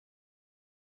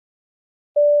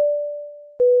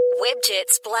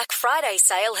Webjet's Black Friday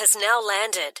sale has now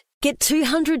landed. Get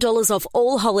 $200 off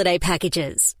all holiday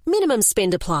packages. Minimum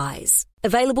spend applies.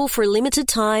 Available for a limited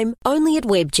time only at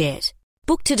Webjet.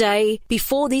 Book today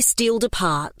before this deal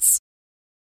departs.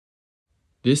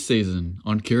 This season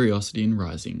on Curiosity and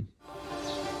Rising.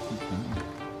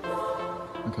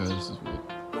 Okay, this is weird.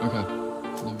 Okay.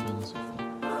 Never done this before.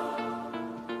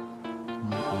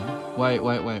 Wait.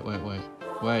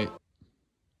 Wait.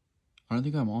 I don't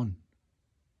think I'm on.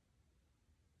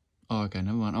 Oh, okay,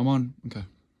 never mind. I'm on. Okay.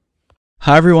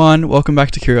 Hi everyone, welcome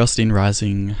back to Curiosity and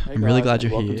Rising. I'm really glad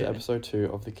you're welcome here. Welcome to episode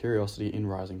 2 of the Curiosity in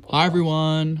Rising podcast. Hi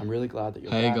everyone. I'm really glad that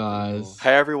you're Hey back. guys.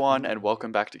 Hey everyone, and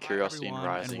welcome back to Curiosity in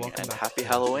Rising, and happy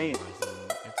Halloween. It's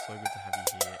so good to have you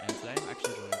here, and today I'm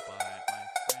actually joined by my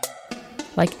friend.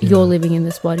 Like, you're living in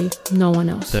this body, no one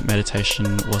else. That meditation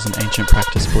was an ancient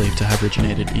practice believed to have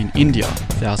originated in India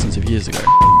thousands of years ago.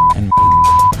 And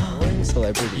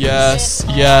celebrities.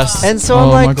 Yes. And so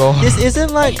oh I'm my God. like, this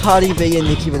isn't like Cardi B and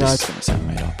Nicki This Minaj. is going to sound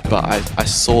made up, but I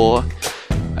saw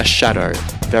a shadow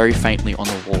very faintly on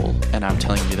the wall, and I'm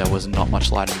telling you, there was not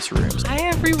much light in this room. Hi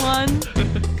everyone.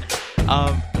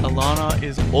 Alana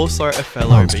is also a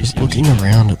fellow I was just looking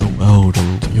around at the world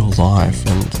and your life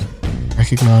and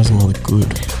recognizing all the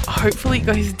good. Hopefully it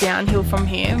goes downhill from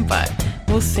here, but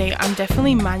we'll see. I'm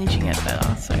definitely managing it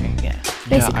better, so yeah.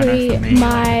 Basically,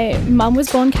 my mum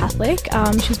was born Catholic,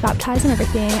 she was baptised and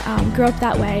everything, grew up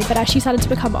that way, but as she started to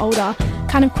become older,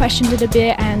 kind of questioned it a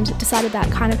bit and decided that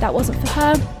kind of that wasn't for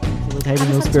her. Facilitating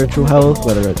your spiritual health,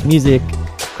 whether it's music,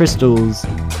 crystals,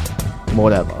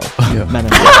 whatever.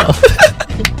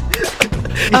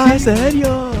 I said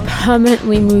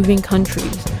permanently moving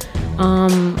countries,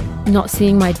 not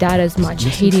seeing my dad as much,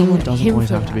 hating It doesn't him always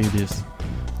for have to be that. this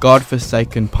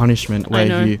God-forsaken punishment I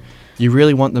know. where you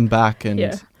really want them back and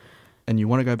Yeah. you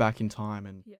want to go back in time.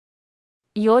 And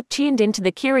You're tuned into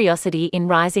the Curiosity in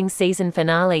Rising season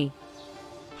finale.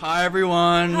 Hi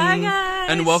everyone. Hi, guys.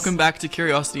 And welcome back to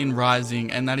Curiosity and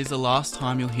Rising, and that is the last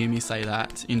time you'll hear me say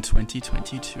that in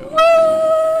 2022.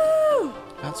 Woo!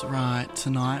 That's right.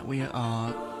 Tonight we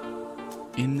are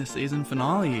in the season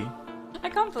finale. I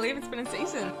can't believe it's been a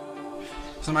season.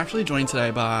 So I'm actually joined today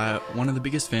by one of the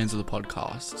biggest fans of the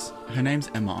podcast. Her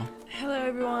name's Emma. Hello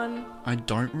everyone. I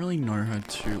don't really know her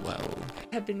too well.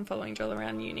 I've been following Joel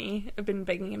around uni. I've been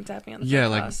begging him to have me on the Yeah, podcast.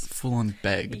 like full on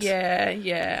begged. Yeah.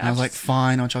 And I was like,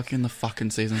 fine, I'll chuck you in the fucking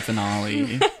season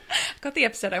finale. Got the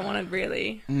episode I wanted,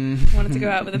 really. Mm. Wanted to go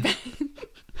out with a bang.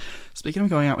 Speaking of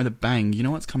going out with a bang, you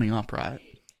know what's coming up, right?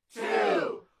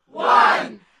 2,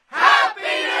 1, Happy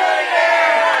New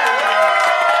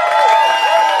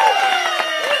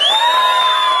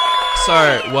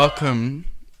So, welcome.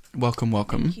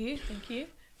 Thank you.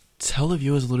 Tell the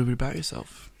viewers a little bit about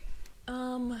yourself.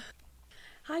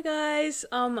 Hi guys,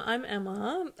 I'm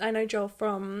Emma. I know Joel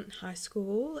from high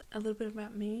school. A little bit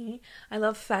about me. I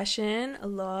love fashion a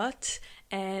lot,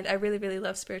 and I really, really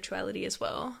love spirituality as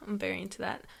well. I'm very into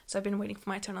that. So I've been waiting for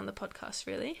my turn on the podcast,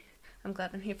 really. I'm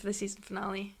glad I'm here for the season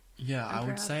finale. Yeah, I'm I would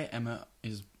proud. say Emma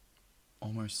is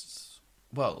almost,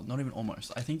 well, not even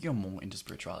almost. I think you're more into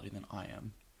spirituality than I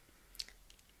am.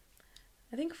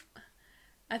 I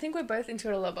think we're both into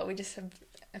it a lot, but we just have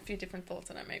a few different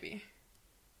thoughts on it, maybe.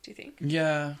 Do you think?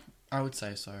 Yeah, I would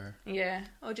say so. Yeah,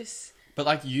 or just... But,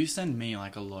 like, you send me,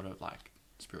 like, a lot of, like,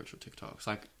 spiritual TikToks.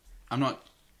 Like, I'm not,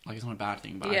 like, it's not a bad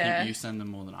thing, but I Yeah. think you send them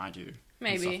more than I do.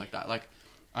 Maybe. And stuff like that. Like,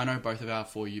 I know both of our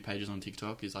For You pages on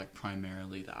TikTok is, like,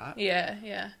 primarily that.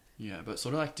 Yeah. Yeah, but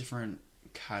sort of, like, different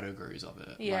categories of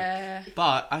it. Yeah. Like,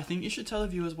 but I think you should tell the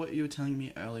viewers what you were telling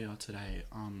me earlier today.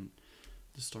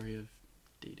 The story of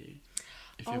Dee Dee.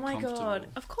 If Oh you're my comfortable. god,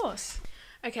 of course.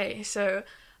 Okay, so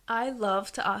I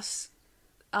love to ask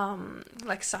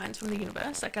like signs from the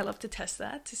universe. Like I love to test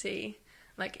that to see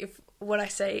like if what I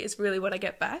say is really what I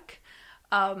get back.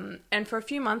 And for a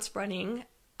few months running,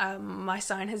 my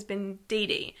sign has been Dee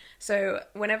Dee. So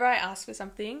whenever I ask for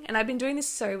something, and I've been doing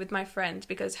this with my friend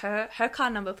because her car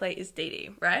number plate is Dee Dee,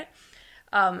 right?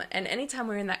 And anytime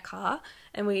we're in that car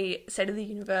and we say to the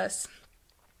universe,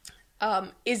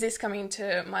 is this coming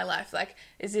to my life? Like,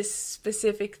 is this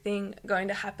specific thing going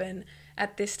to happen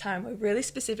at this time? We're really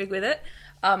specific with it.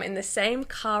 In the same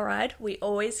car ride, we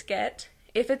always get,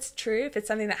 if it's true, if it's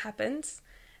something that happens,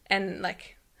 and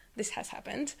like this has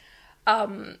happened,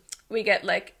 we get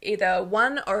like either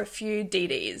one or a few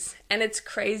DDs, and it's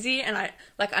crazy. And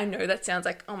I know that sounds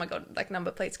like, oh my God, like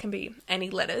number plates can be any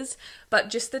letters,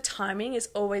 but just the timing is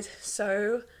always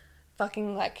so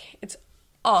fucking like, it's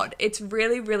odd. It's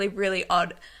really, really, really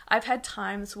odd. I've had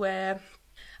times where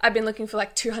I've been looking for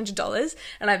like $200,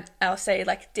 and I'll say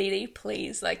like, Dee,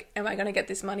 please, like, am I gonna get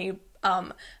this money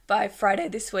by Friday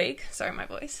this week? Sorry, my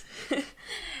voice.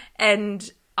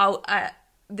 And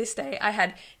this day I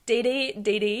had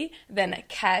Dee, then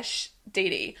cash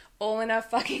Dee, all in a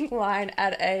fucking line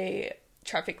at a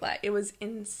traffic light. It was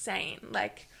insane.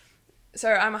 Like,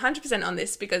 so I'm 100% on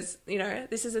this because, you know,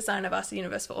 this is a sign of us, the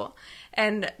universe for.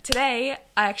 And today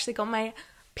I actually got my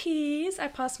P's. I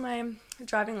passed my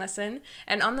driving lesson,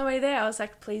 and on the way there I was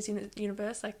like, please,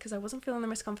 universe, like, because I wasn't feeling the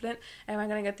most confident, am I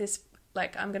going to get this,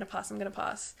 like, I'm going to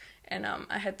pass. And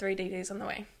I had 3 DDs on the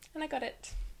way, and I got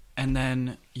it. And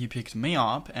then you picked me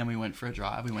up and we went for a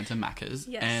drive. We went to Macca's.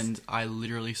 Yes. And I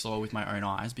literally saw with my own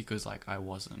eyes because, like, I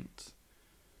wasn't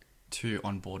too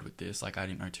on board with this. Like, I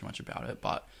didn't know too much about it.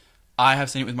 But I have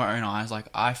seen it with my own eyes. Like,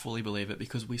 I fully believe it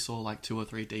because we saw, like, 2 or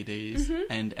 3 DDs. Mm-hmm.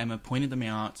 And Emma pointed them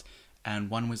out. And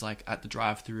one was, like, at the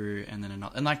drive-thru and then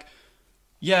another. And, like,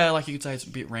 yeah, like, you could say it's a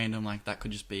bit random. Like, that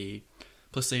could just be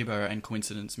placebo and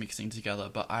coincidence mixing together.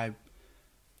 But I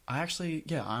actually,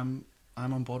 yeah, I'm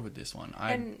on board with this one.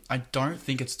 I don't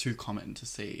think it's too common to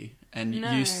see. And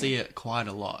you see it quite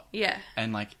a lot. Yeah.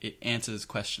 And, like, it answers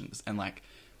questions. And, like,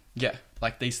 yeah,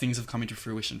 like, these things have come into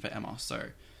fruition for Emma.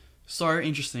 So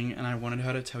interesting. And I wanted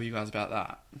her to tell you guys about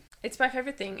that. It's my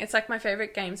favorite thing. It's, like, my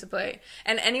favorite game to play.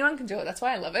 And anyone can do it. That's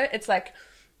why I love it. It's, like,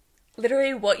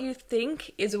 literally what you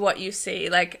think is what you see.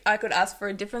 Like, I could ask for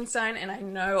a different sign and I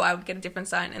know I would get a different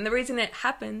sign. And the reason it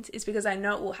happened is because I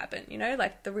know it will happen, you know?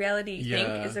 Like, the reality you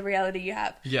think is the reality you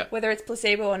have. Yeah. Whether it's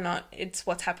placebo or not, it's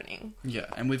what's happening. Yeah,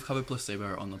 and we've covered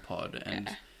placebo on the pod. And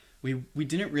yeah. we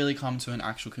didn't really come to an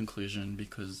actual conclusion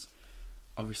because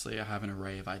obviously I have an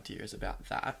array of ideas about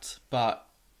that. But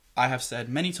I have said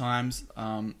many times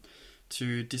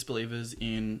to disbelievers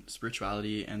in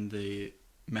spirituality and the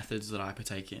methods that I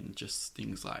partake in, just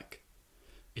things like,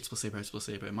 it's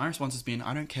placebo. My response has been,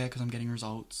 I don't care because I'm getting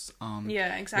results.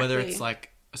 Yeah, exactly. Whether it's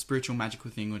like a spiritual magical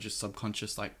thing or just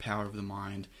subconscious, like, power of the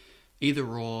mind, either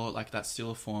or, like, that's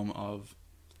still a form of,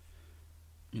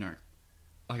 you know,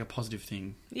 like, a positive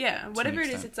thing. Yeah, whatever it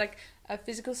is, it's like a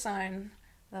physical sign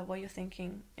that what you're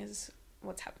thinking is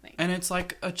what's happening. And it's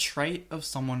like a trait of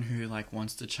someone who, like,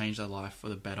 wants to change their life for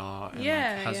the better and like,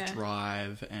 has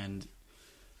drive and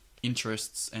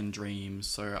interests and dreams.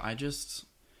 So I just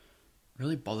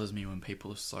really bothers me when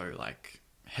people are so, like,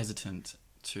 hesitant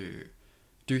to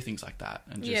do things like that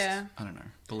and just I don't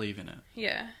know, believe in it.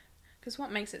 Yeah, because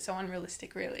what makes it so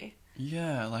unrealistic, really?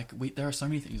 Yeah, like, there are so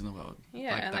many things in the world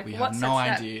that we what have no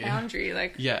sets idea. That boundary,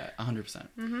 like, 100%.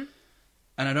 Mm-hmm.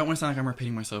 And I don't want to sound like I'm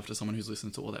repeating myself to someone who's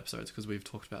listened to all the episodes because we've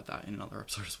talked about that in another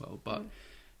episode as well. But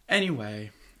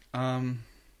anyway,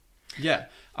 yeah,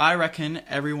 I reckon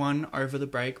everyone over the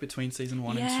break between season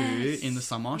 1 and 2 in the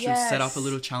summer should set up a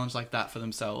little challenge like that for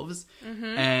themselves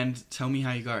and tell me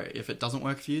how you go. If it doesn't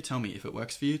work for you, tell me. If it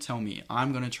works for you, tell me.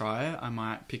 I'm going to try it. I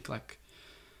might pick, like,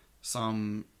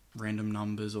 some random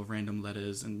numbers or random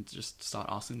letters and just start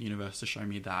asking the universe to show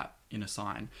me that in a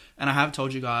sign. And I have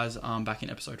told you guys back in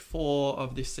episode 4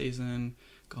 of this season,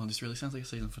 God, this really sounds like a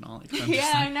season finale. I'm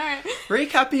just, I know.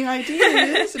 Recapping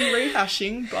ideas and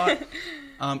rehashing, but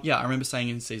yeah, I remember saying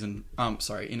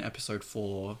in episode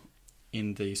 4,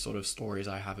 in the sort of stories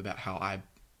I have about how I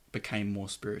became more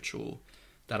spiritual,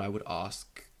 that I would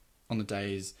ask on the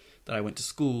days that I went to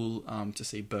school to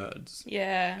see birds.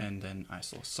 Yeah. And then I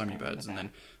saw so many birds, and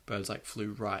then birds, like,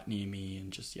 flew right near me,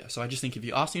 and just, yeah. So I just think if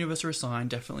you ask the universe for a sign,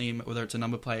 definitely, whether it's a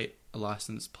number plate, a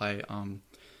license plate,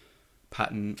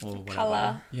 pattern, or whatever.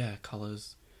 Colour. Yeah,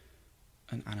 colours.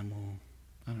 An animal.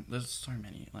 There's so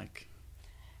many, like...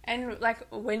 And, like,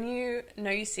 when you know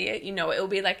you see it, you know it'll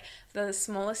be, like, the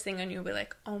smallest thing, and you'll be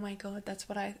like, oh my God, that's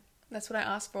what I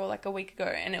asked for, like, a week ago.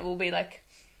 And it will be, like,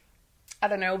 I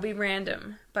don't know, it'll be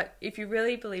random. But if you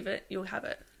really believe it, you'll have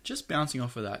it. Just bouncing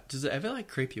off of that, does it ever, like,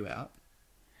 creep you out?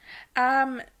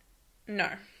 No.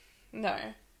 Not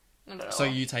at all. So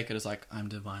you take it as, like, I'm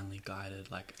divinely guided,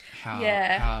 like,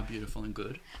 how beautiful and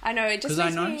good. I know, it just because I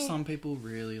know some people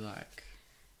really, like,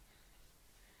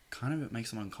 kind of, it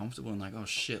makes them uncomfortable and, like, oh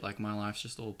shit, like, my life's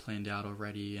just all planned out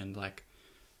already, and, like,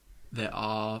 there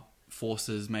are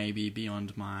forces maybe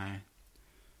beyond my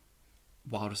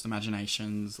wildest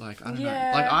imaginations. Like, I don't know.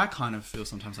 Like, I kind of feel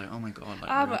sometimes like, oh my God.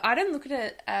 Like, but I don't look at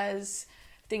it as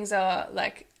things are,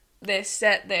 like, they're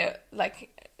set, they're,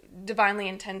 like, divinely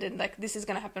intended, like, this is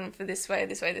going to happen for this way.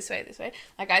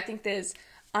 Like, I think there's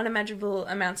unimaginable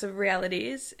amounts of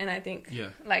realities, and I think,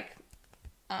 like,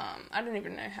 I don't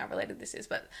even know how related this is,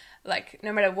 but, like,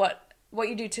 no matter what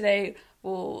you do today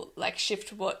will, like,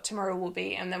 shift what tomorrow will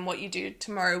be, and then what you do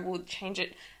tomorrow will change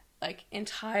it like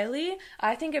entirely,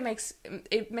 I think it makes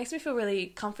me feel really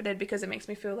comforted, because it makes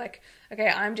me feel like, okay,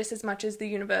 I'm just as much as the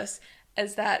universe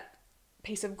as that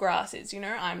piece of grass is, you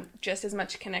know. I'm just as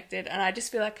much connected, and I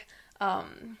just feel like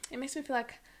it makes me feel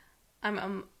like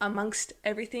I'm amongst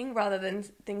everything rather than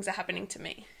things are happening to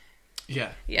me.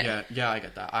 Yeah, I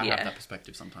get that. I have that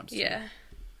perspective sometimes too. Yeah.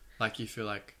 Like, you feel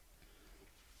like...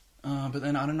 but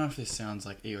then I don't know if this sounds,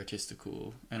 like,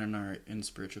 egotistical. And I know in the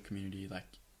spiritual community, like,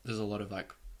 there's a lot of,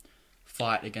 like,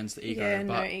 fight against the ego. Yeah,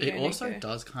 but ego, it also ego.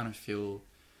 does kind of feel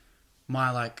my,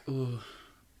 like, ooh,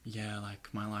 yeah, like,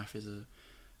 my life is a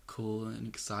cool and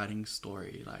exciting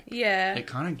story. Like, yeah, it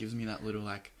kind of gives me that little,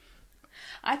 like...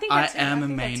 I think I am a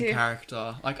main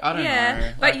character. Like, I don't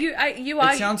know. But like, you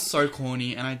are... It sounds so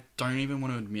corny, and I don't even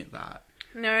want to admit that.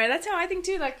 No, that's how I think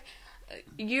too. Like,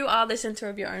 you are the center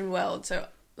of your own world, so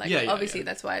like obviously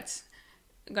that's why it's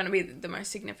going to be the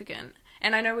most significant.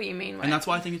 And I know what you mean. And that's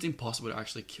why I think it's impossible to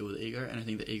actually kill the ego, and I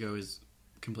think the ego is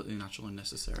completely natural and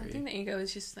necessary. I think the ego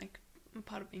is just like a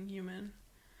part of being human.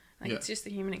 Like, it's just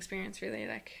the human experience, really.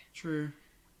 Like, true.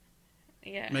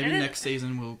 Yeah. Maybe next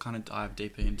season we'll kind of dive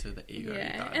deeper into the ego.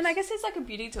 Yeah, and I guess it's like a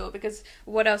beauty to it, because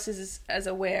what else is as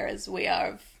aware as we are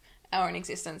of our own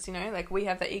existence, you know? Like, we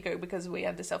have the ego because we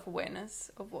have the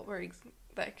self-awareness of what we're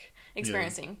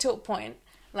experiencing to a point.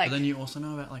 Like, but then you also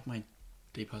know about, like, my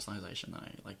depersonalization that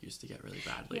I, like, used to get really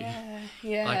badly.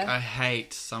 Yeah. Like, I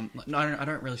hate I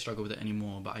don't really struggle with it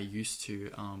anymore, but I used to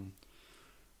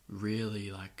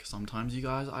really, like, sometimes, you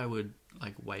guys, I would,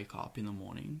 like, wake up in the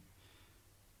morning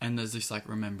and there's this, like,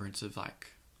 remembrance of, like,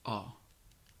 oh,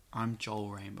 I'm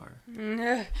Joel Rainbow.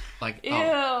 Like, ew,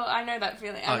 I know that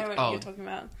feeling. I know what you're talking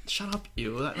about. Shut up,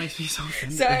 ew. That makes me so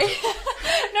offended. Sorry.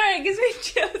 No, it gives me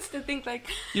chills to think, like...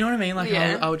 You know what I mean? Like,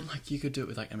 I would, like, you could do it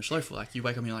with, like, Emma Schloeffel. Like, you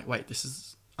wake up and you're like, wait,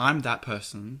 I'm that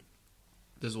person.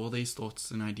 There's all these thoughts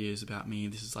and ideas about me.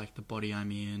 This is, like, the body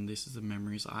I'm in. This is the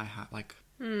memories I have. Like,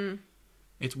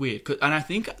 it's weird. And I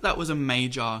think that was a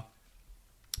major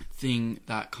thing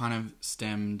that kind of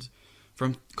stemmed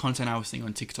from content I was seeing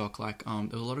on TikTok. Like,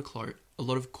 there was a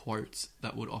lot of quotes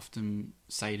that would often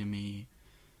say to me,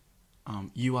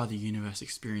 you are the universe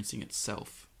experiencing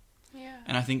itself. Yeah.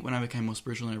 And I think when I became more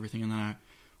spiritual and everything, and then I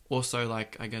also,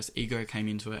 like, I guess ego came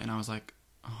into it, and I was like,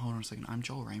 oh, hold on a second, I'm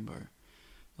Joel Rainbow.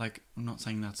 Like, I'm not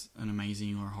saying that's an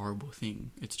amazing or horrible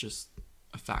thing. It's just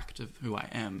a fact of who I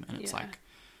am. And it's like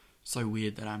so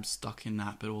weird that I'm stuck in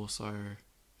that, but also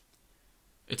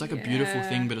it's like a beautiful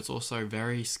thing, but it's also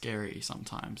very scary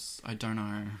sometimes. I don't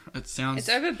know. It's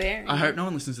overbearing. I hope no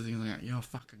one listens to things like, you're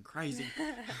fucking crazy.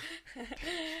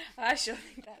 I sure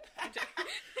think that.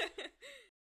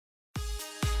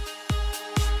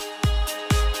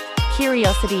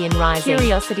 Curiosity in Rising.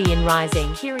 Curiosity in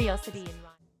Rising. Curiosity in Rising.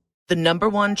 The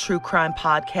 #1 true crime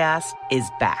podcast is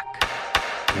back.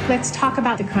 Let's talk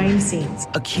about the crime scenes.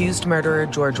 Accused murderer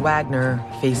George Wagner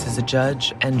faces a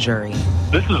judge and jury.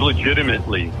 This is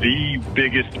legitimately the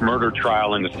biggest murder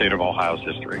trial in the state of Ohio's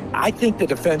history. I think the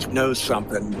defense knows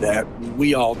something that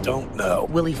we all don't know.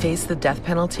 Will he face the death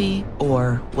penalty,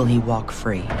 or will he walk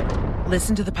free?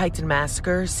 Listen to The Piketon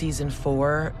Massacre Season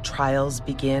 4 Trials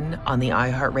begin on the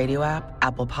iHeartRadio app,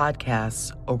 Apple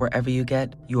Podcasts, or wherever you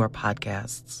get your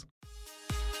podcasts.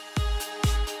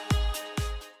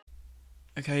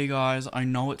 Okay, guys, I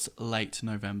know it's late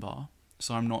November,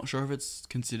 so I'm not sure if it's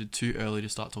considered too early to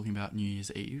start talking about New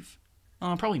Year's Eve.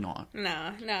 Probably not.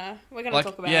 No. We're going to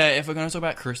talk about... Yeah, if we're going to talk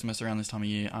about Christmas around this time of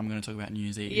year, I'm going to talk about New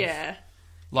Year's Eve. Yeah.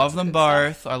 Love them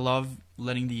both. I love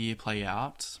letting the year play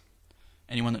out.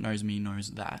 Anyone that knows me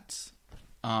knows that.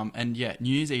 And yeah,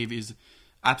 New Year's Eve is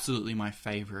absolutely my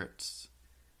favourite,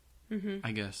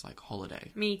 I guess, like,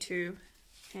 holiday. Me too.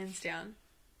 Hands down.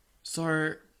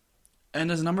 So... And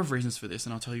there's a number of reasons for this,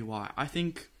 and I'll tell you why. I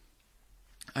think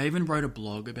I even wrote a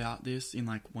blog about this in,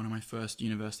 like, one of my first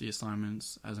university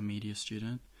assignments as a media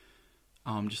student.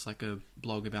 Just like a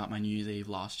blog about my New Year's Eve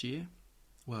last year.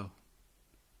 Well,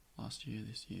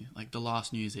 this year. Like, the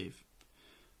last New Year's Eve.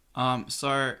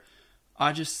 So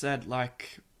I just said,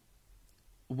 like,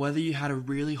 whether you had a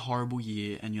really horrible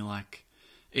year and you're like,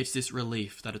 it's this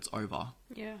relief that it's over.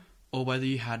 Yeah. Or whether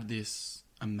you had this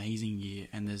amazing year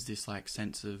and there's this, like,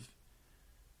 sense of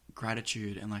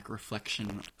gratitude and, like,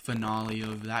 reflection, finale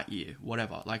of that year,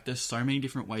 whatever. Like, there's so many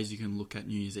different ways you can look at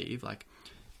New Year's Eve. Like,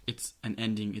 it's an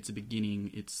ending, it's a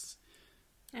beginning, it's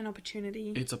an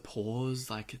opportunity, it's a pause,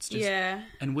 like, it's just... Yeah.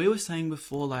 And we were saying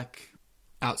before, like,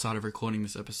 outside of recording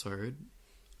this episode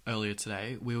earlier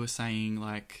today, we were saying,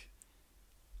 like,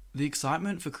 the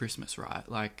excitement for Christmas, right?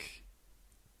 Like,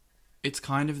 it's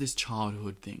kind of this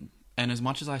childhood thing. And as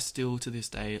much as I still, to this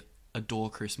day, adore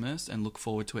Christmas and look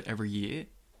forward to it every year,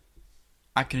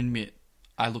 I can admit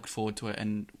I looked forward to it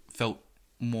and felt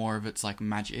more of its like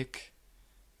magic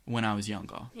when I was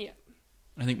younger. Yeah.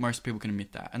 I think most people can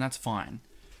admit that, and that's fine.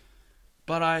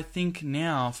 But I think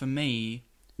now, for me,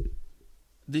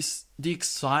 the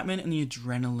excitement and the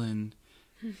adrenaline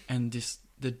and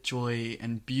the joy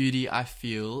and beauty I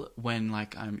feel when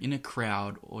like I'm in a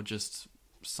crowd, or just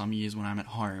some years when I'm at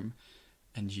home,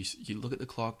 and you look at the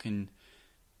clock and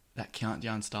that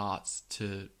countdown starts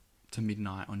to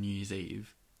midnight on New Year's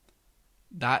Eve.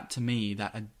 That, to me,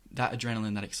 that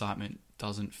adrenaline, that excitement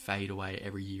doesn't fade away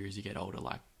every year as you get older,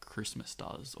 like Christmas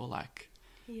does, or like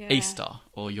Easter,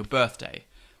 or your birthday.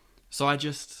 So I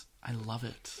love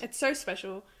it. It's so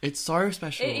special. It's so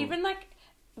special. Even like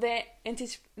the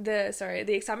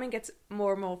excitement gets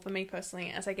more and more for me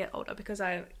personally as I get older, because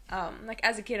I like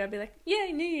as a kid I'd be like, yeah,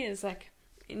 New Year's, like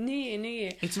New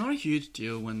Year. It's not a huge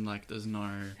deal when like there's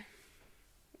no,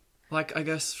 like, I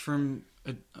guess for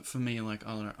me, like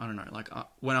I don't know, like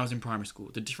when I was in primary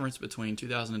school, the difference between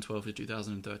 2012 to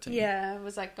 2013. Yeah, it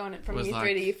was like going from year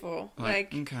 3 to year 4.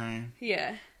 Like okay.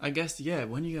 Yeah. I guess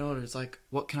when you get older, it's like,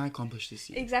 what can I accomplish this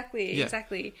year? Exactly.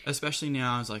 Especially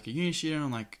now as like a uni student,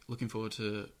 I'm like looking forward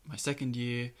to my second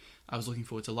year. I was looking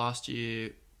forward to last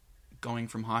year, going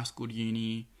from high school to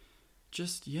uni.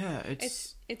 Just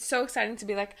it's so exciting to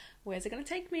be like, where's it gonna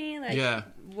take me? Like,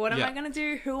 what am I gonna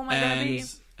do? Who am I gonna be?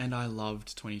 And I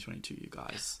loved 2022, you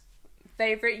guys.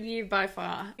 Favorite year by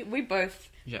far. We both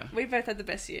had the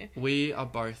best year. We are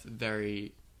both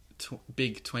very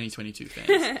big 2022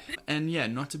 fans. And yeah,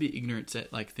 not to be ignorant to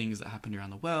like things that happened around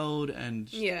the world, and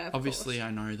obviously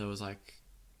I know there was like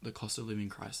the cost of living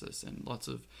crisis and lots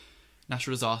of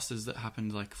natural disasters that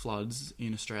happened, like floods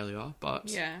in Australia,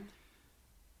 but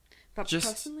but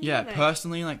just personally,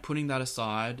 personally, like putting that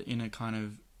aside in a kind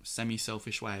of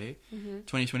semi-selfish way,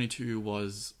 2022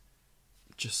 was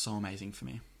just so amazing for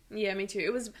me. Yeah, me too.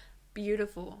 It was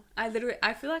beautiful. I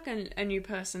feel like a new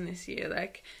person this year,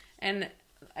 like, and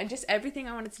I just, everything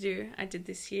I wanted to do, I did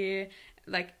this year.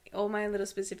 Like, all my little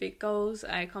specific goals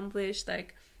I accomplished.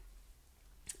 Like,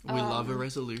 we love a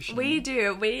resolution. We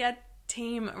do. We are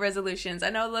team resolutions. I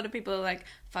know a lot of people are like,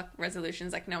 fuck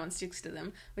resolutions, like no one sticks to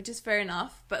them, which is fair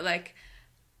enough, but like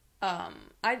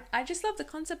I just love the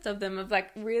concept of them, of like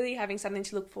really having something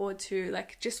to look forward to,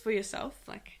 like just for yourself.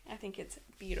 Like, I think it's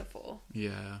beautiful.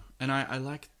 Yeah, and I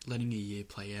like letting a year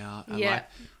play out.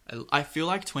 I feel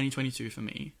like 2022 for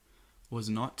me was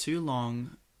not too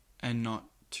long and not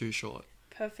too short.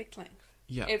 Perfect length.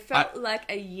 Yeah, it felt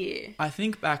like a year. I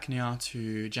think back now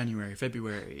to January,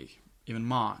 February, even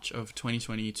March of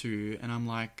 2022, and I'm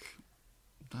like,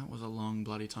 that was a long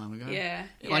bloody time ago. Yeah.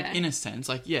 Like, in a sense,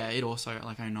 like, yeah, it also,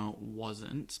 like, I know it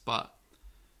wasn't, but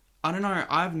I don't know,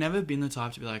 I've never been the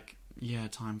type to be like, yeah,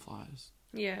 time flies.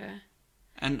 Yeah.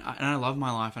 And I love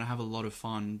my life and I have a lot of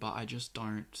fun, but I just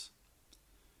don't.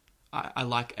 I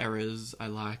like errors, I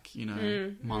like,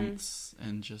 months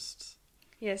and just.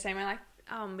 Yeah, same. I like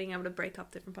being able to break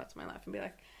up different parts of my life and be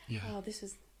like, oh, this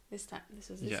was this time, this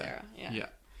was this era. Yeah.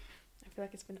 I feel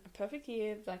like it's been a perfect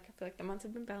year. Like, I feel like the months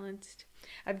have been balanced.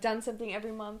 I've done something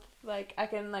every month. Like, I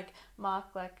can like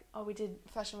mark like, oh, we did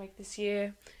Fashion Week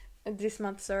this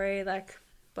month, like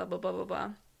blah blah blah blah blah.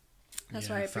 That's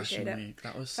why I appreciate Fashion it. Week.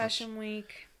 That was Fashion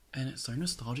Week. And it's so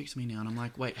nostalgic to me now. And I'm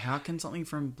like, wait, how can something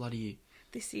from bloody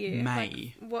this year,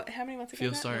 May, like, how many months ago?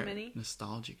 Feel so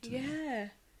nostalgic to me. Yeah.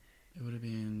 It would have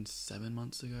been 7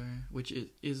 months ago, which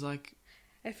is like.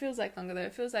 It feels like longer though.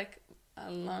 It feels like a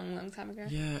long time ago.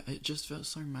 Yeah, it just felt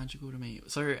so magical to me.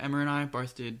 So Emma and I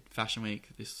both did Fashion Week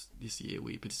this year.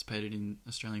 We participated in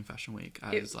Australian Fashion Week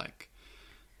as like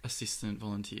assistant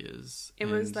volunteers. It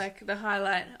was like the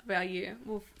highlight of our year.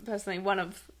 Well, personally, one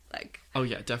of like. Oh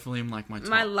yeah, definitely like my top.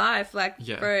 My life, like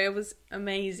bro, it was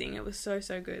amazing. It was so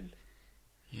good.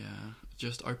 Yeah,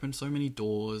 just opened so many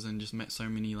doors and just met so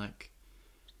many like.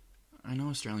 I know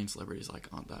Australian celebrities like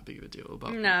aren't that big of a deal,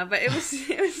 but but it was so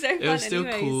fun. It was still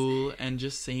anyways. cool, and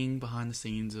just seeing behind the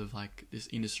scenes of like this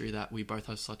industry that we both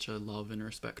have such a love and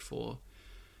respect for.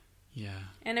 Yeah.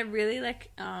 And it really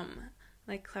like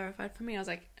clarified for me. I was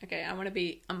like, okay, I want to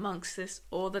be amongst this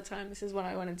all the time. This is what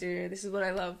I want to do. This is what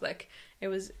I love. Like, it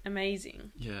was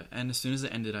amazing. Yeah, and as soon as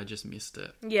it ended, I just missed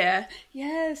it. Yeah.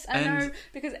 Yes, I know,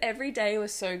 because every day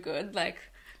was so good. Like.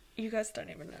 You guys don't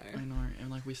even know. I know,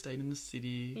 and like we stayed in the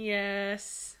city.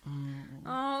 Yes.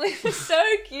 Oh, it was so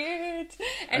cute.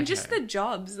 And just the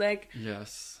jobs, like.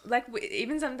 Yes. Like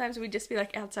even sometimes we'd just be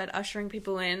like outside ushering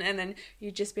people in, and then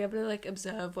you'd just be able to like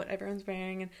observe what everyone's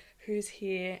wearing and who's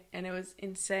here, and it was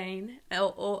insane.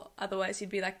 Or otherwise you'd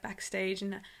be like backstage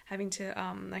and having to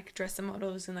like dress the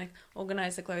models and like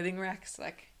organize the clothing racks.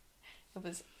 Like it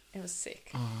was It was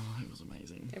sick. Oh, it was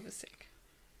amazing. It was sick.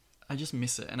 I just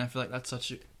miss it, and I feel like that's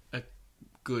such a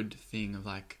good thing of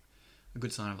like a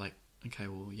good sign of like, okay,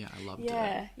 well, yeah, I loved it.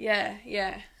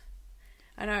 Yeah.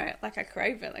 I know, like I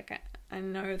crave it. Like I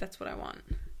know that's what I want.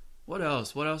 What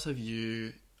else? What else have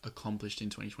you accomplished in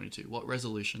 2022? What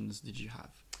resolutions did you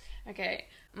have? Okay,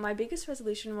 my biggest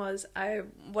resolution was I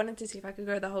wanted to see if I could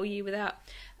go the whole year without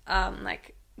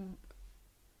like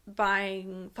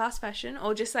buying fast fashion,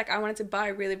 or just like I wanted to buy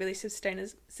really, really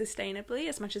sustainably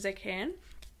as much as I can.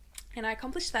 And I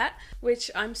accomplished that, which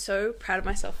I'm so proud of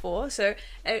myself for. So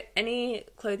any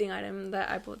clothing item that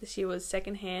I bought this year was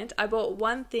secondhand. I bought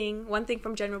one thing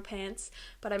from General Pants,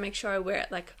 but I make sure I wear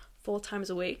it like 4 times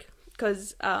a week,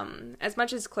 because as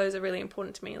much as clothes are really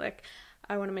important to me, like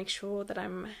I want to make sure that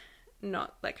I'm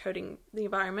not like hurting the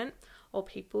environment or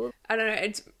people. I don't know,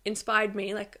 it's inspired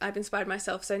me, like I've inspired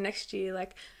myself. So next year,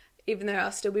 like even though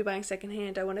I'll still be buying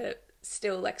secondhand, I want to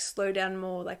still like slow down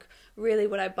more. Like really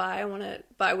what I buy, I want to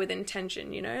buy with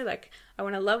intention, you know, like I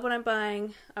want to love what I'm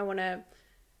buying, I want to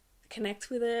connect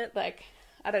with it, like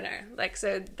I don't know, like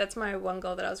so that's my one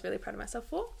goal that I was really proud of myself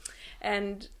for.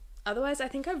 And otherwise I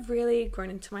think I've really grown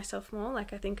into myself more.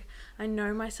 Like I think I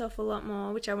know myself a lot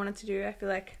more, which I wanted to do. I feel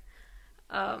like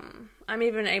I'm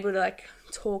even able to like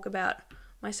talk about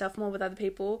myself more with other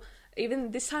people.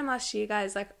 Even this time last year,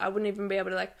 guys, like I wouldn't even be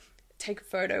able to like take a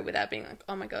photo without being like,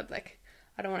 oh my god, like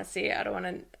I don't want to see it, I don't want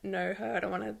to know her, I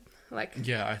don't want to like.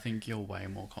 Yeah, I think you're way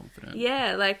more confident.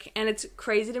 Yeah, like, and it's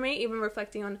crazy to me, even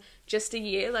reflecting on just a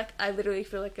year, like I literally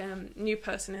feel like a new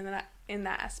person in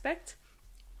that aspect.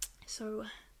 So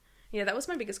yeah, that was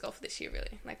my biggest goal for this year,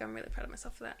 really. Like I'm really proud of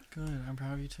myself for that. Good, I'm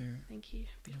proud of you too. Thank you.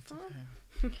 Beautiful.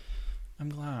 Okay. I'm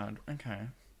glad.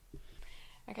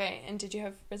 Okay, and did you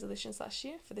have resolutions last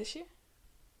year for this year?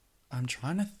 I'm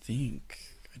trying to think.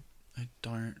 I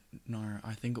don't know.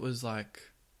 I think it was like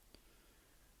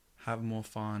have more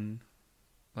fun,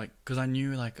 like because I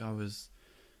knew like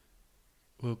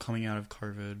we were coming out of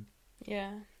COVID.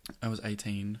 Yeah. I was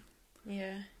 18.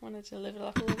 Yeah, wanted to live it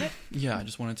up a little bit. Yeah, I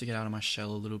just wanted to get out of my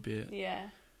shell a little bit. Yeah.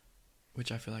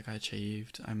 Which I feel like I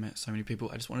achieved. I met so many people.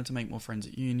 I just wanted to make more friends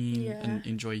at uni and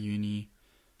enjoy uni,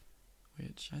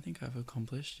 which I think I've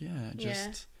accomplished. Yeah.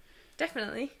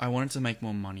 Definitely. I wanted to make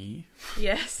more money.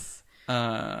 Yes. It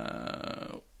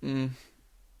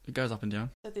goes up and down.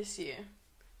 So this year,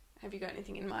 have you got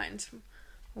anything in mind?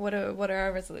 What are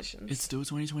our resolutions? It's still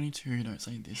 2022. Don't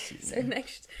say this year. So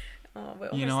next, we're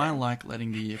you know, I like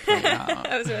letting the year play out.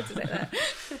 I was about to say that.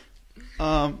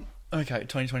 Okay,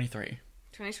 2023.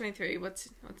 2023. What's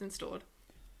in store?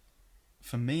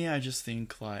 For me, I just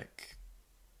think like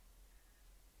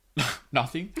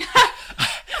nothing.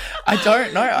 I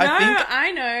don't know.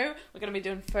 I know. We're going to be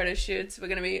doing photo shoots. We're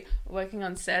going to be working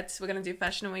on sets. We're going to do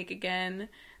Fashion Week again.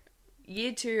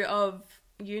 Year 2 of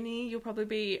uni, you'll probably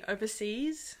be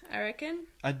overseas, I reckon.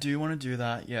 I do want to do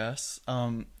that, yes.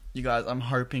 You guys, I'm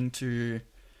hoping to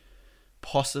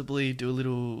possibly do a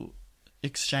little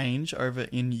exchange over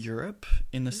in Europe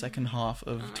in the second half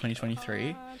of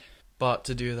 2023. But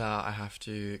to do that, I have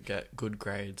to get good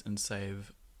grades and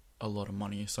save a lot of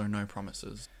money, so no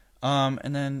promises.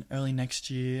 And then early next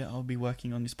year, I'll be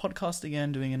working on this podcast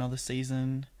again, doing another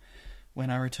season when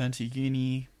I return to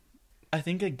uni. I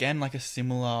think, again, like a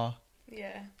similar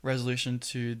resolution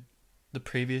to the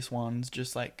previous ones,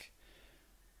 just like,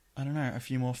 I don't know, a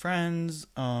few more friends,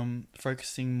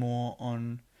 focusing more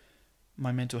on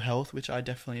my mental health, which I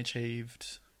definitely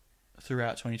achieved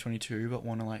throughout 2022, but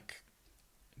want to like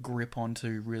grip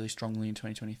onto really strongly in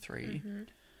 2023. Mm-hmm.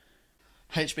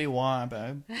 HBY,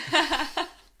 babe.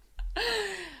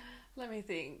 Let me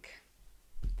think.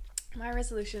 My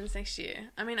resolutions next year.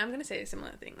 I mean, I'm going to say a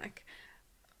similar thing.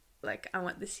 Like I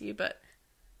want this year, but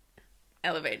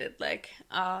elevated. Like,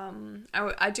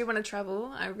 I do want to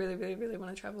travel. I really, really, really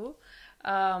want to travel.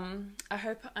 I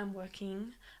hope I'm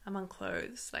working among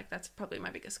clothes. Like, that's probably my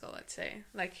biggest goal, I'd say.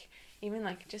 Like, even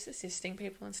like just assisting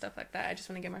people and stuff like that. I just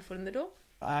want to get my foot in the door.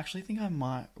 I actually think I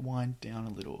might wind down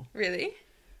a little. Really?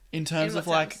 In terms of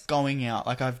like going out.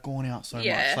 Like, I've gone out so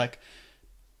much. Like,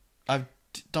 I've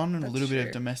done a little bit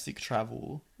of domestic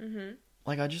travel. Mm-hmm.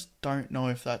 Like, I just don't know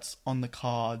if that's on the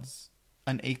cards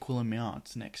an equal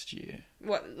amount next year.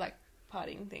 What, like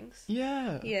partying things?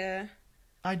 Yeah. Yeah.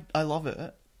 I love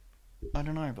it. I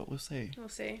don't know, but we'll see. We'll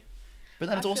see. But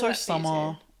then it's also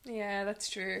summer. Yeah, that's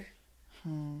true.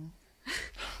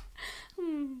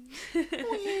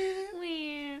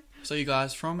 So you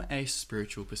guys, from a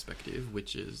spiritual perspective,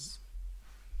 which is,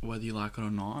 whether you like it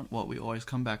or not, what we always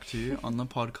come back to on the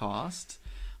podcast,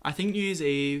 I think New Year's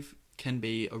Eve can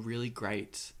be a really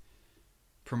great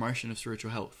promotion of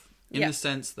spiritual health. In the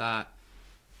sense that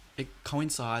it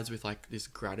coincides with like this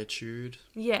gratitude.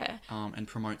 Yeah. And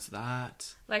promotes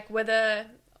that. Like whether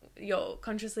you're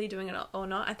consciously doing it or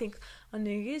not, I think on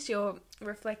New Year's you're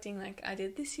reflecting like, I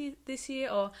did this year,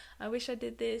 or I wish I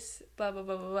did this, blah blah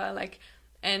blah blah blah. Like,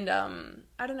 and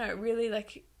I don't know, it really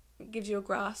like gives you a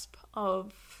grasp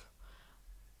of.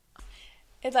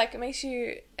 It like makes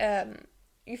you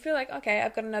you feel like, okay,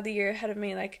 I've got another year ahead of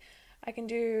me. Like I can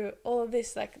do all of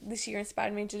this. Like this year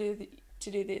inspired me to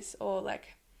do this, or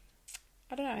like,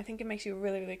 I don't know. I think it makes you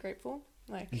really, really grateful.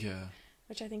 Like, yeah,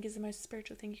 which I think is the most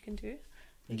spiritual thing you can do.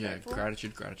 Yeah, grateful.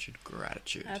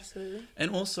 Gratitude. Absolutely.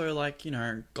 And also, like, you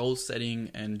know, goal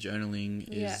setting and journaling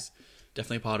is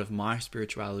definitely part of my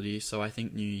spirituality. So I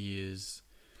think New Year's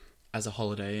as a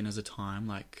holiday and as a time,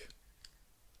 like,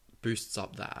 boosts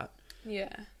up that.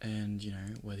 Yeah. And, you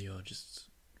know, whether you're just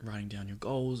writing down your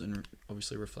goals and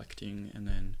obviously reflecting, and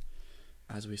then,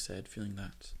 as we said, feeling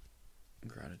that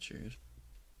gratitude.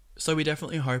 So we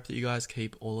definitely hope that you guys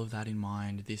keep all of that in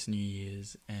mind this New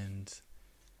Year's, and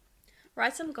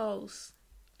write some goals.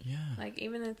 Yeah. Like,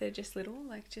 even if they're just little,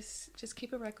 like, just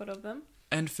keep a record of them.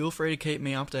 And feel free to keep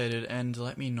me updated and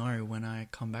let me know when I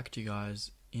come back to you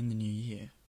guys in the new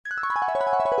year.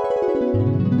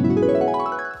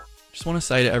 Just want to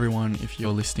say to everyone, if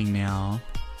you're listening now,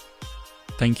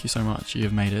 thank you so much. You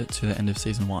have made it to the end of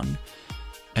season 1.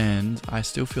 And I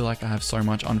still feel like I have so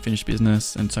much unfinished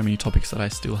business and so many topics that I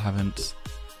still haven't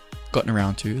gotten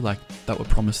around to, like that were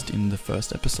promised in the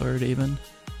first episode even.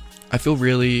 I feel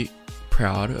really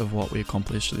proud of what we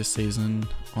accomplished this season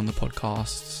on the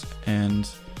podcasts, and,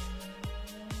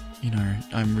 you know,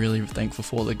 I'm really thankful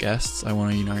for all the guests. I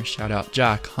want to, you know, shout out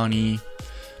Jack, Honey,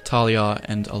 Talia,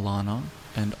 and Alana,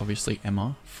 and obviously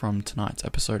Emma from tonight's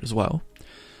episode as well.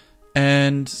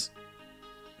 And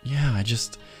yeah,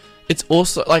 it's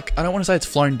also, like, I don't want to say it's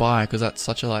flown by because that's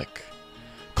such a, like,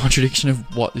 contradiction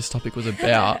of what this topic was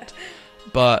about,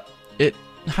 but it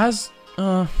has,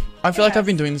 I feel like I've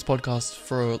been doing this podcast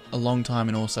for a long time,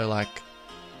 and also like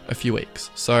a few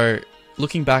weeks. So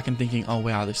looking back and thinking, oh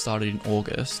wow, this started in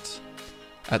August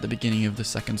at the beginning of the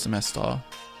second semester,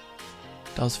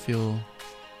 does feel,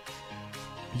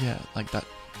 yeah, like that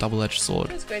double-edged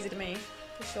sword. It's crazy to me,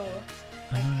 for sure.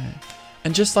 I know.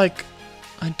 And just like,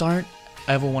 I don't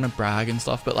ever want to brag and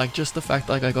stuff, but like just the fact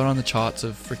like I got on the charts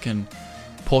of freaking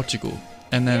Portugal,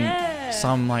 and then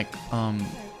some like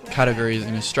categories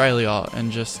in Australia,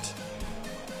 and just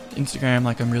Instagram,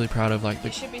 like I'm really proud of like the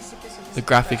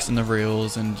graphics and the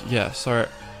reels, and yeah, so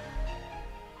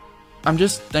I'm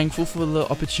just thankful for the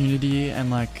opportunity,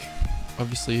 and like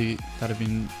obviously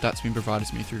that's been provided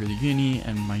to me through the uni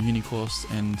and my uni course,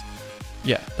 and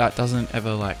yeah, that doesn't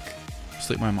ever like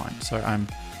slip my mind. So I'm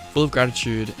full of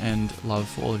gratitude and love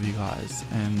for all of you guys,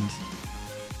 and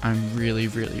I'm really,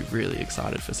 really, really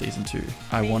excited for season 2.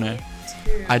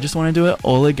 I just want to do it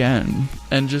all again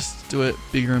and just do it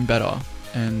bigger and better,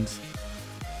 and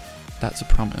that's a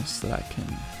promise that I can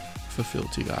fulfill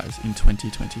to you guys in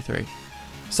 2023.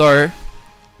 So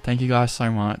thank you guys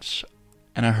so much,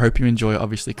 and I hope you enjoy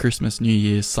obviously Christmas, New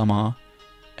Year's, summer,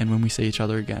 and when we see each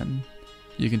other again,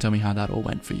 you can tell me how that all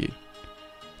went for you.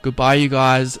 Goodbye, you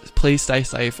guys. Please stay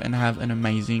safe and have an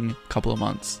amazing couple of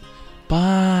months.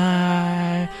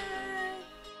 Bye.